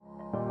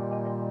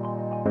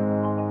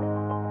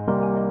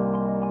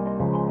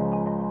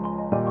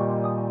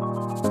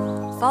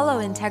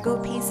Follow Integral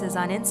Pieces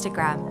on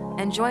Instagram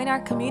and join our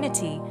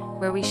community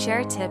where we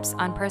share tips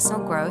on personal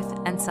growth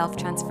and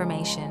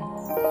self-transformation.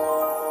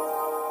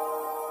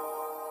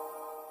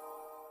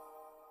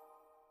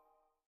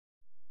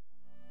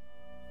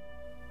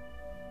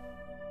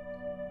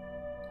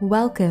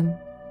 Welcome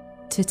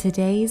to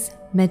today's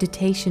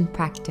meditation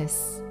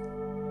practice.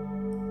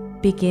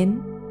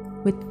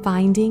 Begin with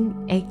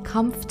finding a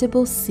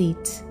comfortable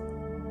seat,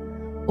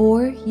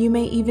 or you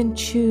may even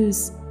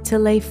choose to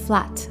lay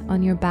flat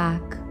on your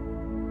back.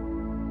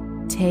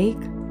 Take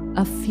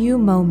a few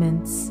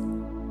moments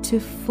to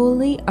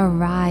fully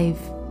arrive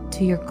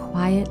to your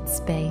quiet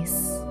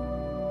space.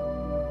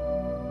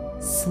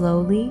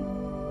 Slowly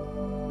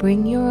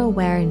bring your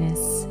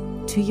awareness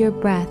to your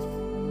breath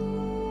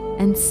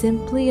and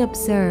simply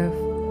observe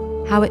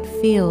how it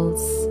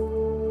feels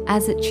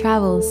as it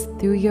travels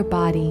through your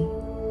body.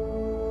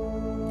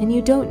 And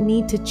you don't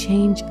need to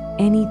change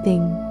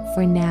anything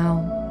for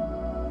now.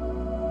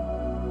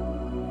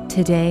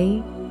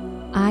 Today,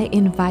 I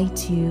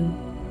invite you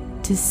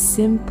to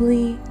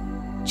simply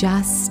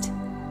just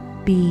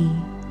be.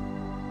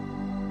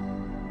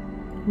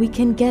 We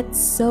can get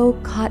so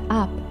caught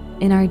up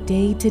in our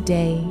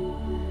day-to-day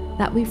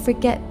that we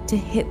forget to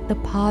hit the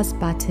pause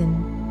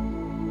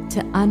button,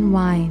 to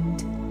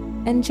unwind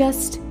and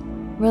just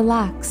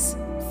relax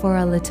for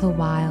a little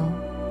while.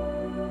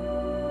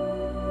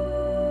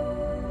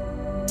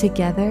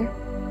 Together,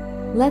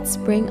 let's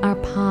bring our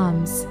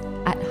palms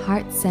at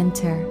heart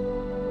center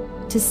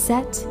to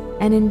set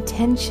an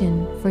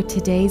intention for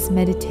today's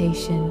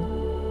meditation.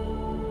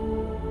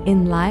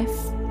 In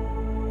life,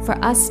 for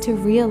us to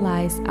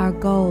realize our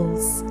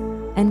goals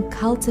and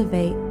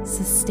cultivate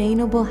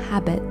sustainable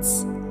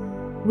habits,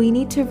 we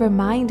need to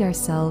remind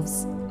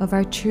ourselves of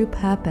our true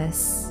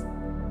purpose.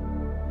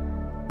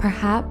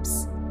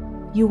 Perhaps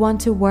you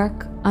want to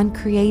work on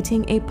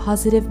creating a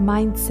positive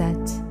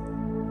mindset,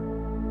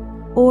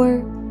 or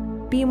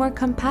be more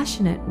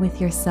compassionate with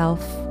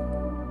yourself.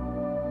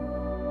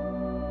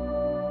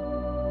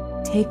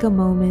 Take a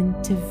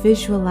moment to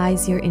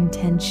visualize your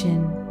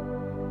intention,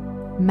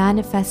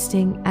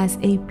 manifesting as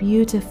a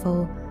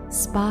beautiful,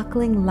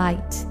 sparkling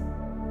light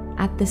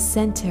at the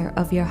center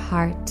of your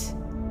heart.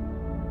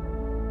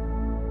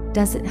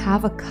 Does it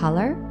have a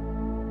color?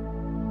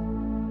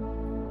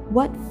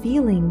 What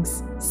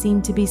feelings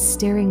seem to be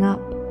stirring up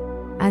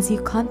as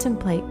you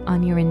contemplate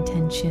on your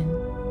intention?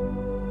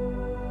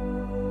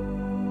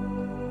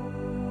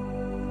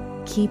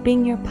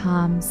 Keeping your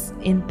palms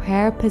in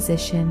prayer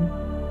position,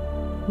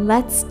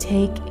 let's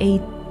take a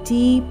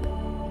deep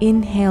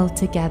inhale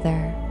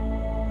together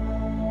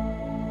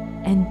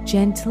and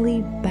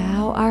gently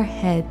bow our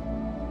head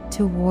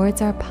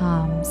towards our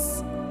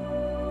palms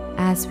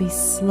as we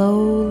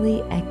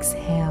slowly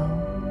exhale.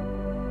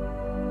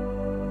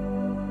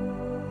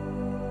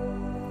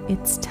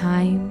 It's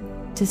time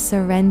to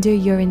surrender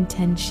your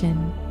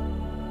intention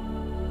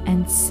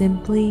and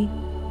simply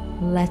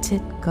let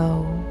it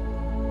go.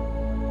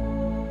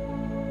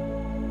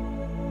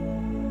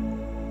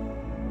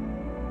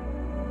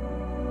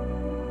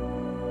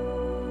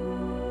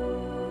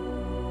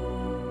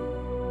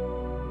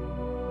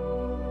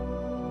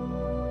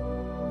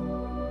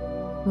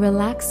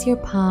 Relax your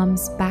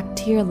palms back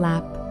to your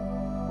lap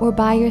or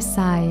by your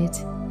side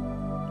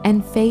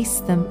and face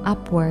them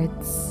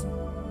upwards.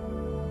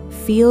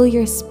 Feel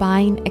your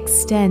spine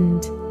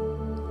extend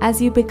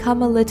as you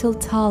become a little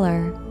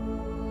taller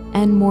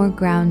and more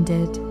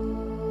grounded.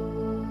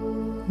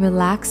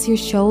 Relax your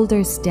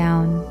shoulders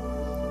down,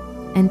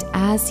 and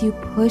as you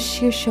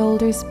push your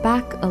shoulders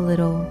back a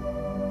little,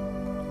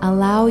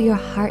 allow your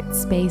heart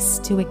space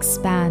to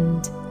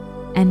expand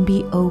and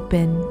be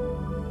open.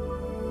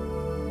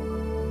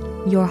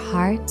 Your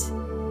heart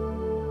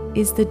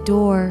is the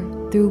door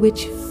through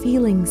which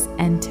feelings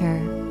enter.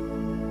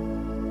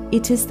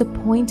 It is the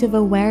point of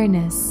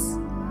awareness,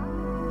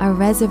 a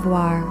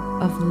reservoir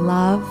of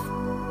love,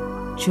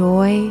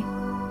 joy,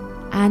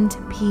 and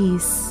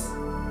peace.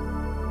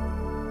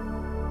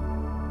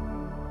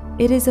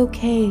 It is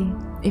okay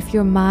if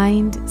your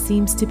mind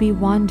seems to be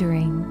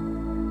wandering.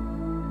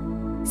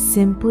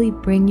 Simply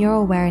bring your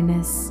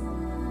awareness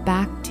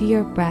back to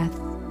your breath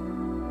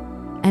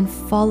and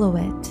follow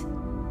it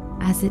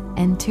as it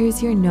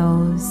enters your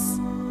nose,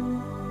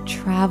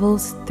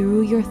 travels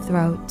through your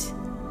throat,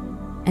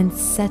 and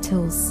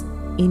settles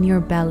in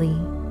your belly.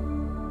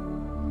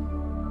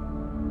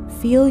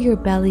 Feel your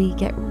belly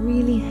get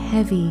really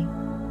heavy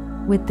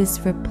with this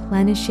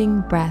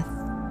replenishing breath,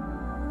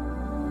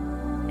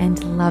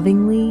 and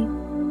lovingly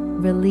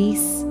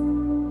release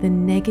the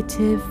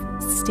negative,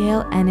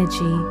 stale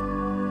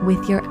energy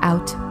with your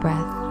out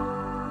breath.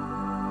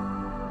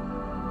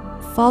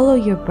 Follow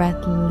your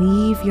breath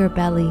leave your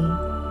belly,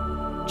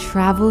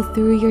 travel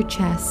through your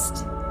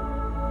chest,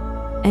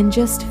 and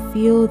just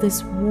feel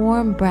this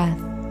warm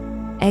breath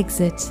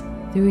exit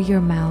through your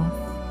mouth.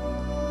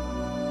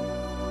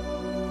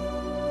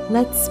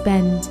 Let's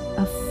spend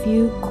a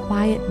few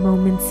quiet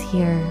moments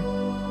here,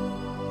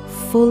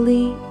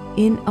 fully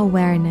in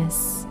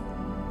awareness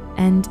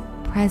and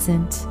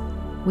present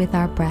with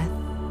our breath.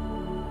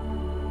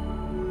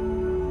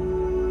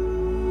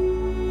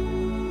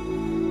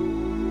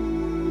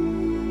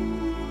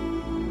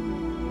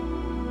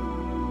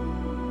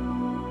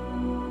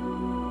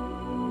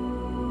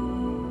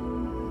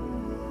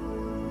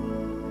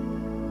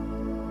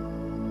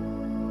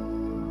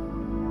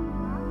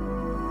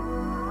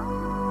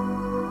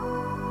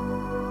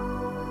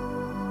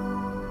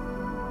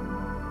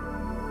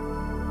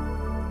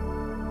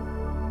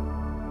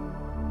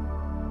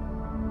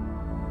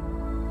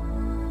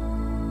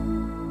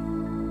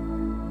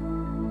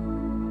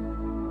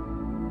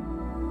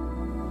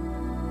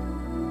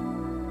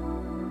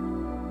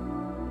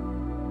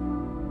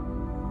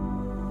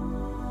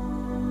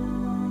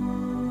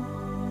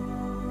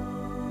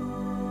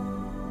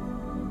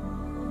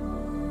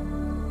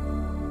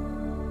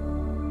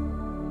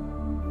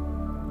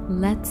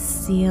 let's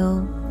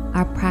seal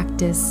our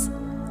practice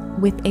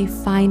with a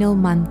final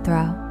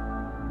mantra.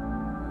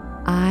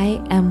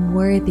 I am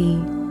worthy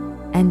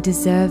and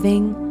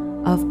deserving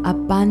of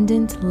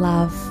abundant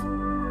love,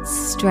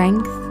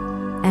 strength,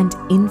 and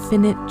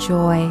infinite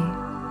joy.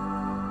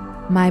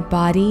 My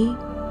body,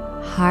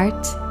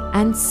 heart,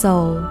 and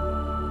soul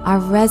are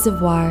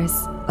reservoirs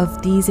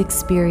of these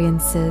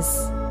experiences.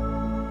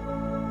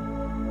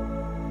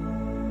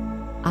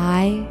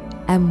 I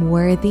am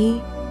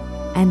worthy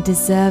and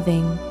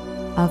deserving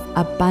of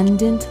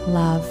abundant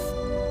love,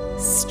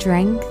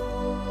 strength,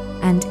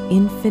 and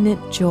infinite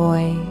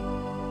joy.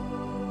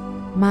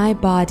 My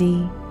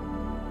body,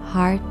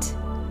 heart,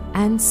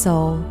 and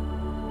soul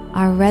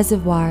are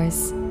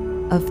reservoirs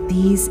of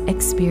these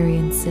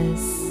experiences.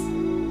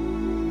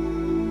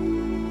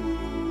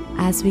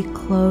 As we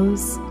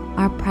close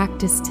our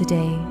practice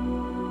today,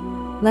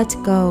 let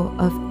go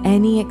of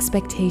any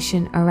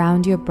expectation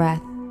around your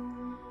breath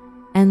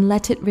and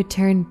let it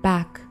return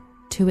back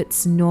to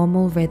its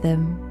normal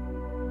rhythm.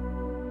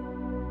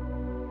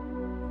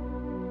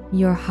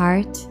 Your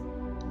heart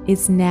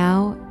is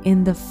now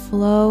in the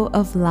flow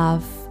of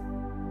love.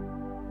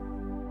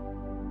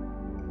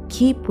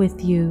 Keep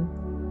with you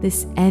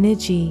this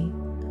energy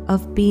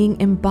of being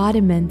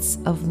embodiments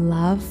of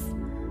love,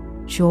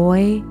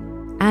 joy,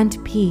 and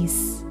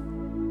peace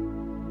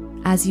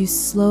as you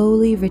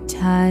slowly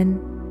return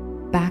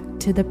back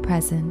to the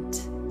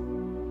present.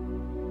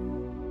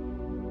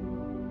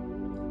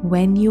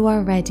 When you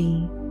are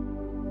ready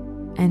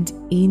and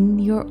in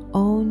your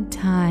own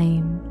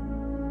time,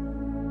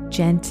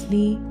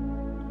 gently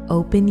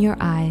open your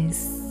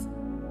eyes.